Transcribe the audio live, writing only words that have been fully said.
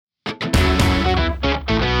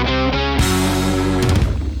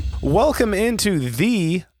Welcome into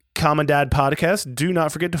the Common Dad Podcast. Do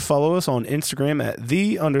not forget to follow us on Instagram at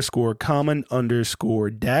 _common_dad.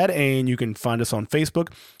 And you can find us on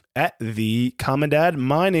Facebook at the Common Dad.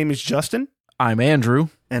 My name is Justin. I'm Andrew.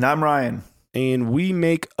 And I'm Ryan. And we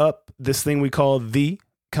make up this thing we call the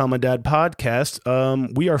Common Dad Podcast.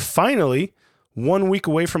 We are finally 1 week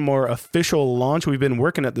away from our official launch. We've been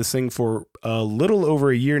working at this thing for a little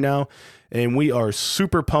over a year now, and we are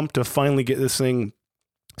super pumped to finally get this thing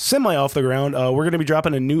semi off the ground. We're going to be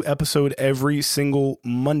dropping a new episode every single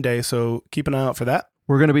Monday, so keep an eye out for that.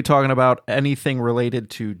 We're going to be talking about anything related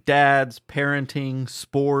to dads, parenting,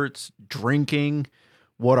 sports, drinking,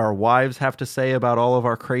 what our wives have to say about all of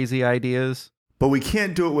our crazy ideas. But we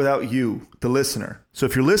can't do it without you, the listener. So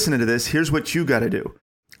if you're listening to this, here's what you got to do.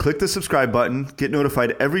 Click the subscribe button, get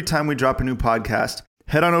notified every time we drop a new podcast.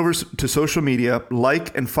 Head on over to social media,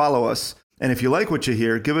 like and follow us. And if you like what you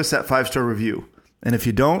hear, give us that 5-star review. And if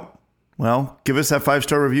you don't, well, give us that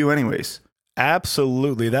 5-star review anyways.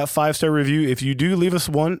 Absolutely. That 5-star review, if you do leave us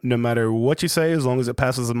one, no matter what you say, as long as it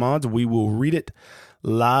passes the mods, we will read it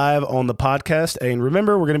live on the podcast. And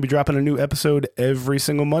remember, we're going to be dropping a new episode every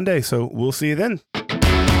single Monday. So we'll see you then.